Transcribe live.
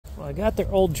Well, I got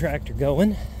their old tractor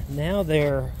going. Now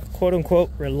their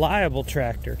quote-unquote reliable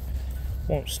tractor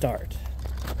won't start.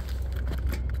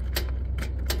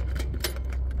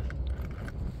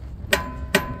 That's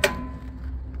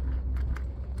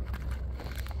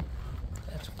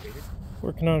weird.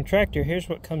 Working on a tractor, here's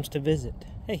what comes to visit.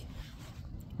 Hey.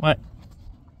 What?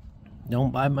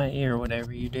 Don't bite my ear,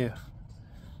 whatever you do.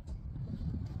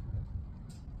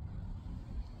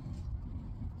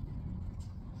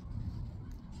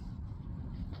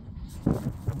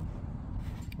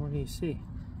 What do you see?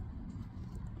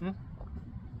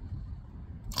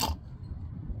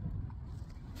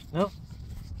 No?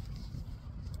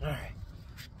 Alright.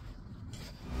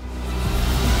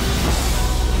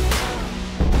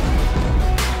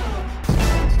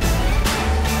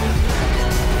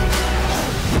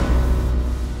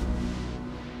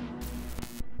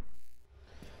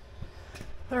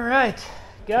 Alright,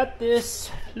 got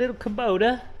this little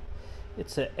Kubota.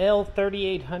 It's a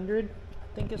L3800,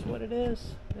 I think is what it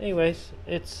is. Anyways,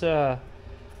 it's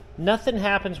nothing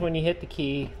happens when you hit the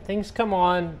key. Things come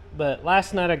on, but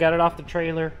last night I got it off the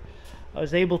trailer. I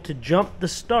was able to jump the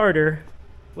starter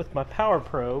with my power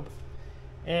probe,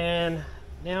 and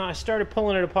now I started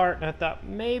pulling it apart, and I thought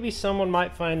maybe someone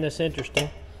might find this interesting.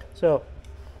 So,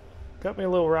 got me a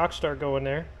little Rockstar going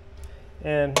there,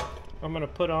 and I'm gonna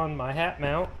put on my hat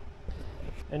mount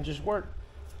and just work.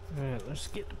 Alright, let's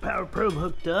get the power probe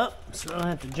hooked up so I don't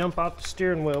have to jump off the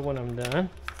steering wheel when I'm done.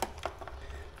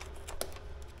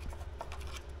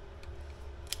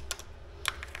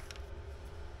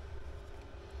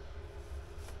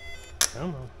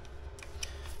 Come on.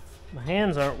 My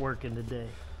hands aren't working today.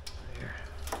 There.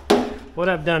 What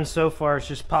I've done so far is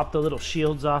just pop the little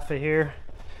shields off of here.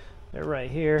 They're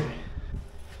right here.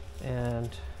 And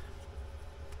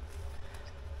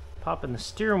popping the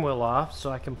steering wheel off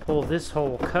so I can pull this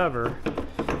whole cover.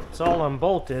 It's all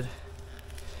unbolted,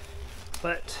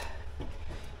 but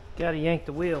gotta yank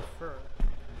the wheel first.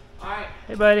 Alright.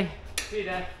 Hey buddy. See you,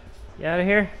 Dad. You out of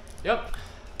here? Yep.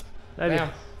 Love you.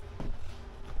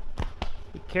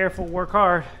 Be careful, work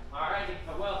hard. Alrighty,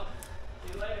 I will.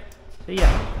 See you later. See ya.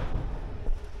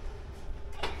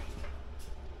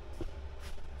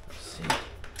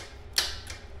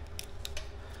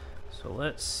 So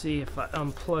let's see if I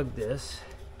unplug this.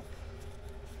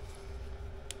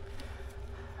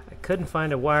 I couldn't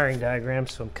find a wiring diagram,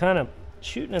 so I'm kind of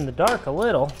shooting in the dark a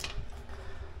little.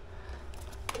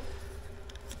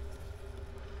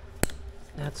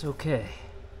 That's okay.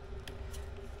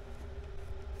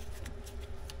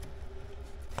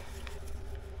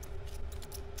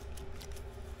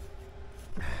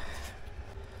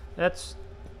 That's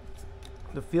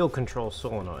the field control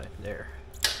solenoid there.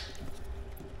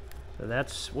 So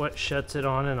that's what shuts it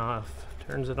on and off,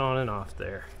 turns it on and off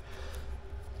there.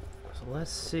 So let's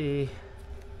see.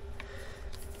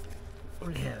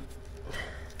 We have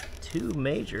two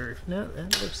major, no,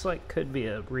 that looks like could be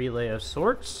a relay of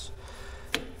sorts.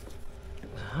 So,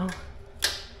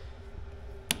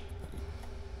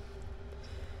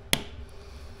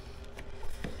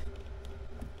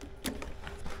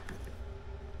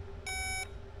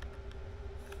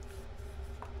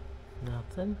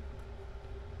 nothing.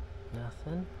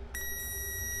 Nothing.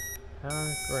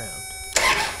 Power ground.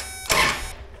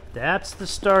 That's the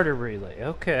starter relay.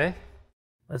 Okay.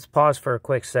 Let's pause for a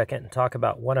quick second and talk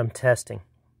about what I'm testing.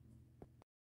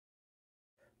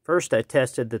 First, I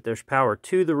tested that there's power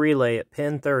to the relay at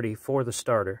pin 30 for the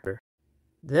starter.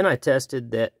 Then I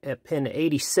tested that at pin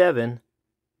 87,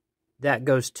 that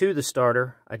goes to the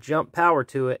starter. I jumped power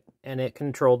to it, and it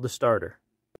controlled the starter.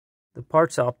 The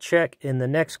parts I'll check in the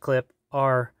next clip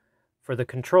are for the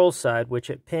control side, which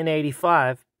at pin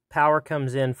 85, power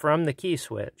comes in from the key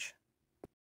switch.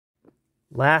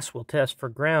 Last, we'll test for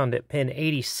ground at pin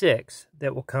 86,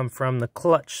 that will come from the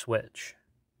clutch switch.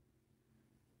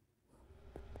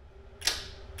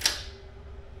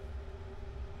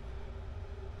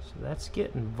 So that's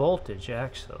getting voltage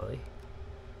actually,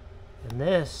 and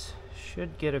this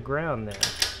should get a ground there.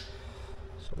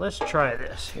 So let's try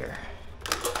this here.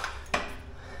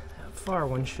 That far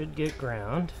one should get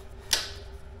ground.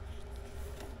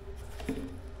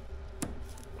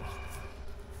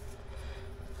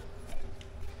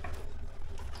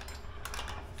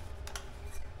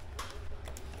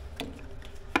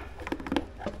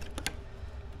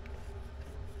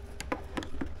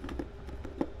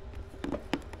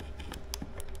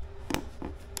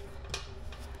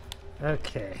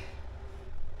 Okay.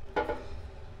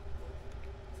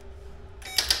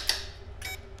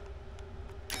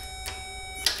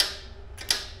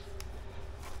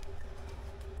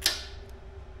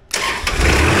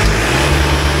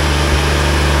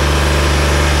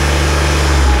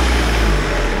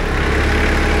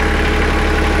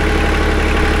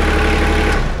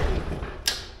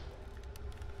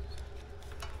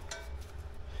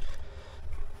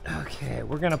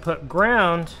 going to put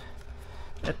ground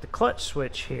at the clutch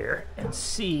switch here and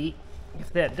see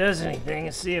if that does anything,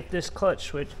 and see if this clutch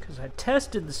switch, because I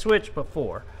tested the switch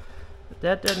before, but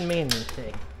that doesn't mean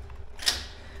anything.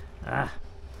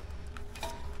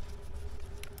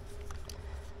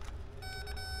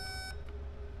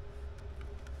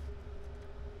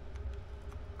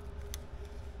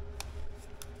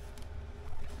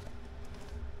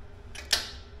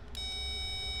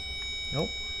 Nope.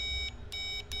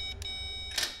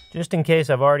 Just in case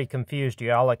I've already confused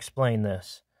you, I'll explain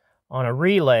this. On a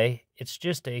relay, it's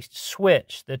just a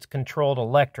switch that's controlled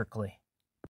electrically.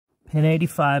 Pin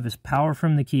 85 is power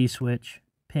from the key switch.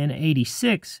 Pin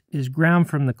 86 is ground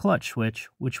from the clutch switch,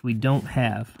 which we don't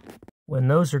have. When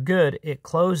those are good, it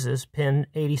closes pin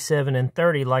 87 and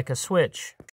 30 like a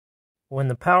switch. When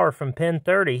the power from pin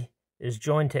 30 is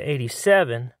joined to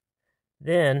 87,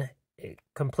 then it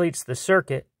completes the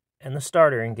circuit and the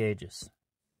starter engages.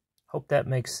 Hope that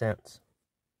makes sense.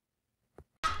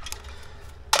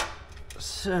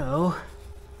 So,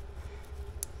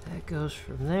 that goes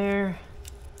from there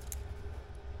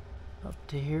up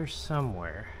to here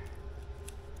somewhere.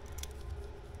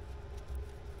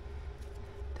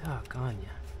 Doggone ya.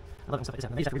 I love when stuff like this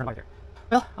happens. I just have to rerun right there.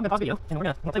 Well, I'm going to pause the video, and we're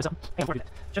going to play with something. Hang on, before I do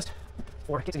that, just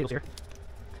for kicks and giggles here,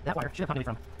 that wire should have continuity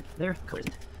from there. Where is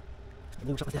it?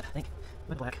 Blue or something like that, I think.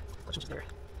 Red, black. Let's just there.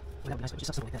 Well, that would be nice, but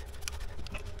just something like that.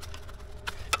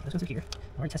 This one's here.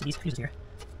 I already tested these fuses here.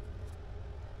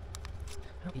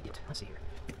 Oh, idiot. Let's see here.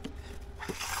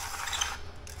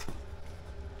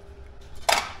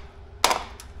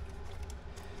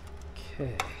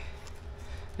 Okay.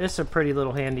 This is a pretty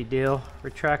little handy deal.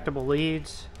 Retractable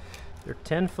leads. They're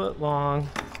 10 foot long.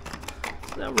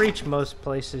 They'll reach most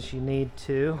places you need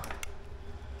to.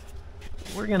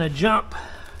 We're going to jump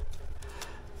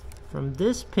from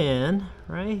this pin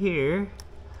right here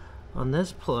on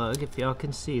this plug, if y'all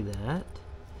can see that.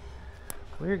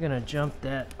 We're going to jump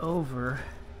that over.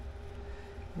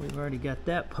 We've already got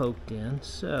that poked in,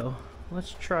 so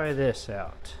let's try this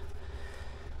out.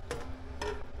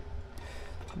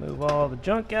 Move all the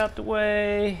junk out the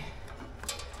way.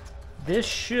 This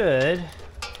should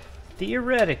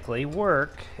theoretically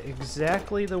work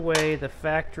exactly the way the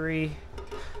factory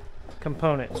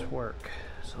components work.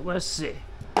 So let's see.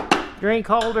 Drink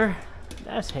holder,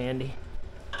 that's handy.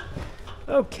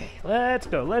 Okay, let's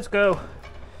go, let's go.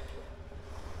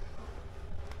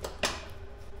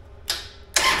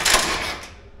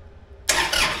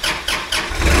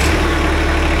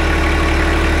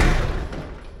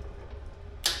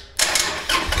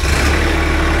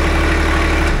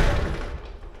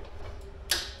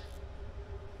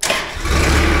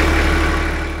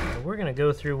 We're going to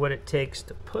go through what it takes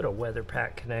to put a weather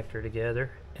pack connector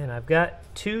together. And I've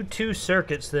got two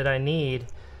circuits that I need,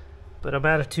 but I'm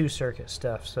out of 2 circuit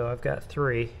stuff, so I've got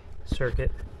 3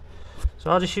 circuit. So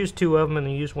I'll just use 2 of them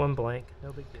and use 1 blank.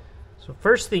 No big deal. So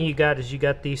first thing you got is you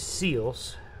got these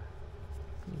seals.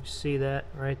 You see that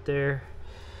right there?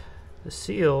 The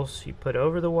seals you put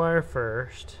over the wire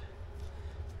first.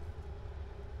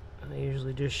 I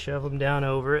usually just shove them down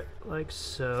over it like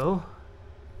so.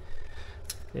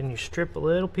 Then you strip a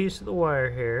little piece of the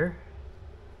wire here.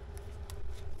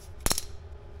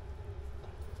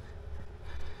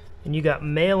 And you got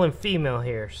male and female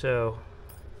here, so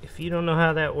if you don't know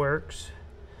how that works,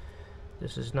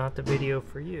 this is not the video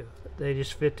for you. They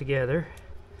just fit together.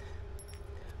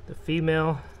 The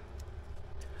female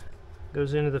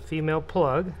goes into the female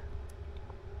plug.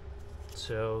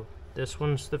 So this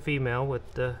one's the female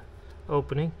with the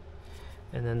opening,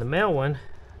 and then the male one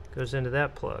goes into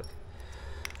that plug.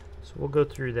 So we'll go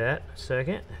through that in a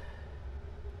second.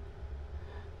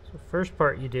 So first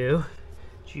part you do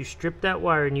is you strip that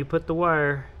wire and you put the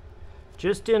wire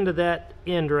just into that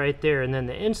end right there, and then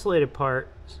the insulated part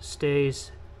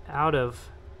stays out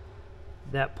of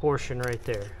that portion right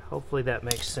there. Hopefully that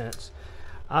makes sense.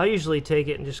 I'll usually take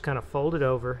it and just kind of fold it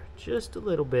over just a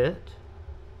little bit.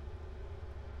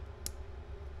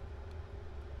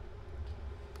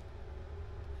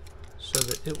 So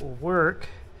that it will work.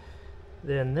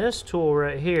 Then this tool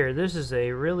right here, this is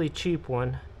a really cheap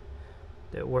one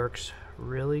that works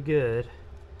really good.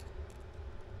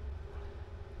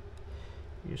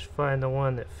 You just find the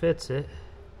one that fits it,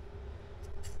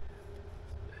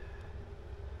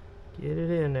 get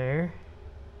it in there,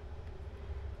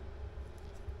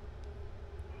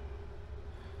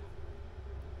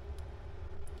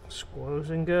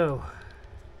 squoze and go.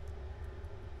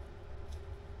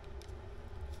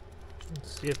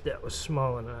 Let's see if that was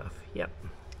small enough. Yep,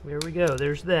 there we go,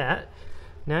 there's that.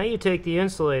 Now you take the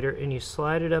insulator and you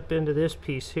slide it up into this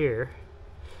piece here.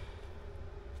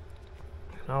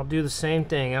 I'll do the same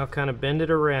thing. I'll kind of bend it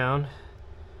around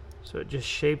so it just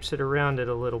shapes it around it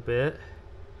a little bit.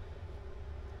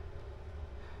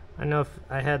 I know if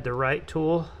I had the right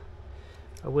tool,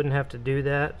 I wouldn't have to do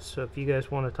that. So if you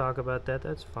guys want to talk about that,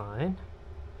 that's fine.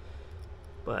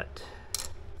 But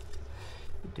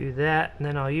do that, and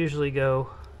then I'll usually go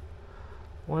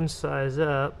one size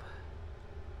up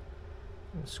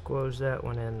and squoze that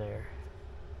one in there.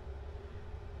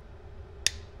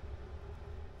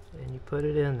 And you put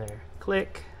it in there.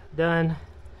 Click, done.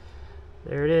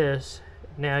 There it is.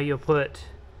 Now you'll put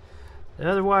the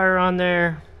other wire on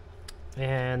there,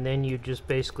 and then you just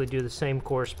basically do the same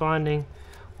corresponding.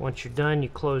 Once you're done, you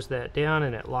close that down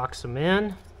and it locks them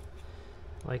in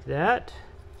like that.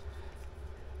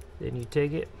 Then you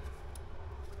take it,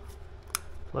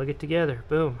 plug it together,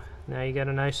 boom. Now you got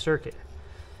a nice circuit.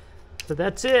 So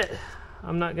that's it.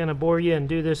 I'm not going to bore you and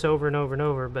do this over and over and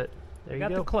over, but there you go.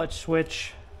 Got the clutch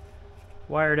switch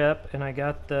wired up, and I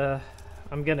got the,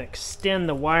 I'm going to extend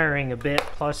the wiring a bit,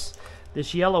 plus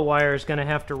this yellow wire is going to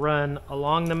have to run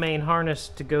along the main harness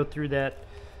to go through that,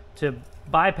 to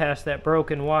bypass that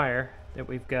broken wire that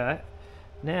we've got.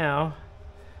 Now,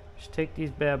 just take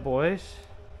these bad boys,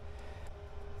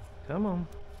 come on,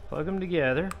 plug them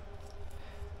together.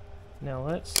 Now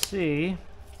let's see,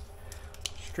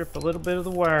 strip a little bit of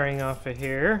the wiring off of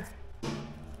here.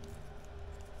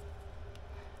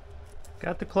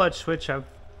 Got the clutch switch.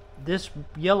 This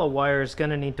yellow wire is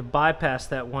going to need to bypass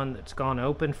that one that's gone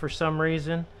open for some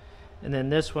reason, and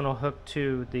then this one will hook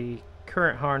to the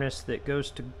current harness that goes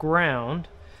to ground,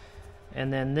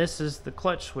 and then this is the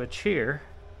clutch switch here.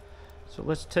 So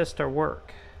let's test our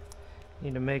work. You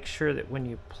need to make sure that when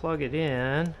you plug it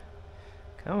in,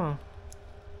 come on,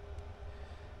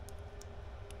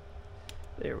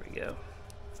 there we go.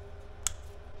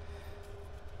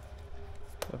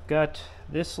 I've got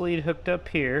this lead hooked up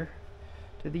here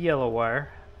to the yellow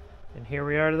wire, and here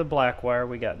we are to the black wire.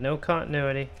 We got no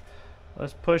continuity.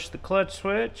 Let's push the clutch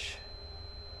switch.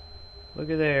 Look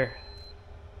at there.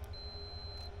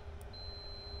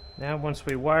 Now once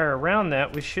we wire around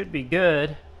that, we should be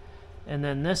good. And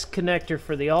then this connector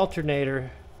for the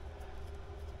alternator,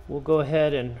 we'll go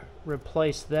ahead and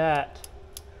replace that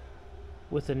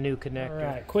with a new connector.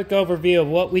 Alright, quick overview of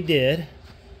what we did.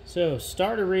 So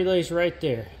starter relay's right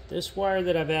there. This wire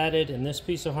that I've added in this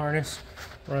piece of harness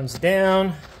runs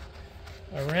down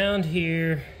around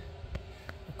here,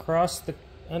 across the,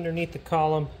 underneath the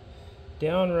column,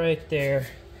 down right there,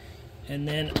 and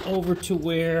then over to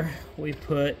where we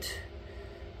put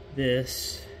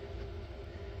this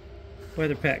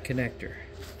weather pack connector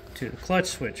to the clutch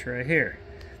switch right here.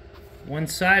 One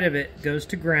side of it goes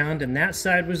to ground, and that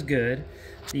side was good.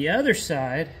 The other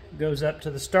side goes up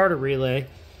to the starter relay,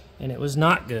 and it was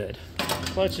not good.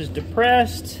 Clutch is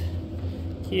depressed,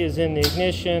 key is in the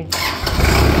ignition.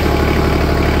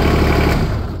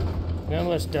 Now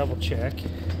let's double check.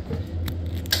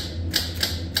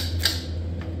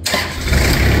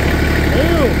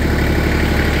 Ooh,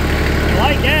 I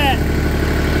like that.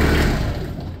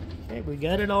 Okay, we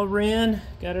got it all ran,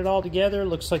 got it all together.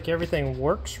 Looks like everything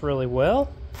works really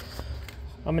well.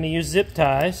 I'm going to use zip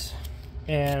ties,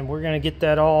 and we're going to get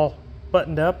that all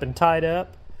buttoned up and tied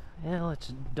up. Well,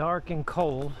 it's dark and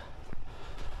cold,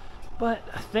 but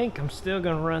I think I'm still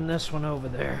going to run this one over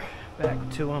there, back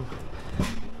to them.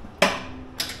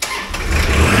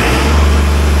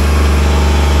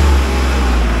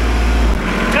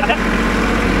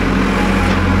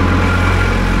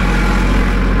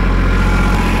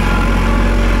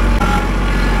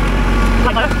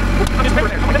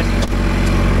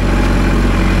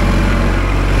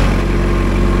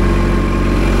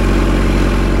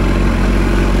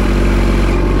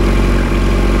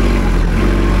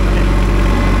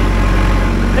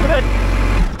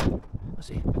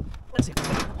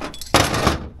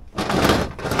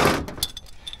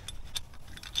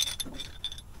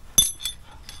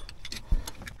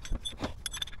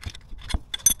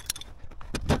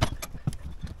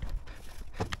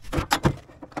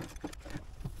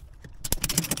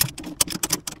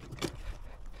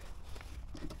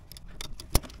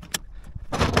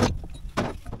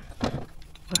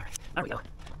 There we go.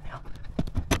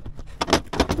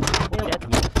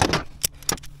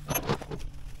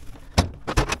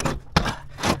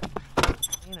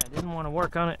 And I didn't want to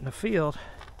work on it in the field,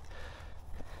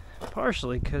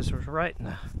 partially because it was right in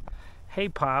the hay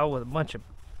pile with a bunch of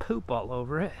poop all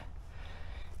over it.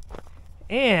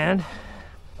 And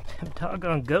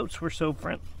doggone goats were so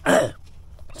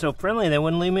friendly they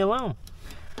wouldn't leave me alone.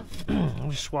 I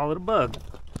just swallowed a bug.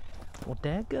 Well,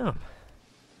 dadgum.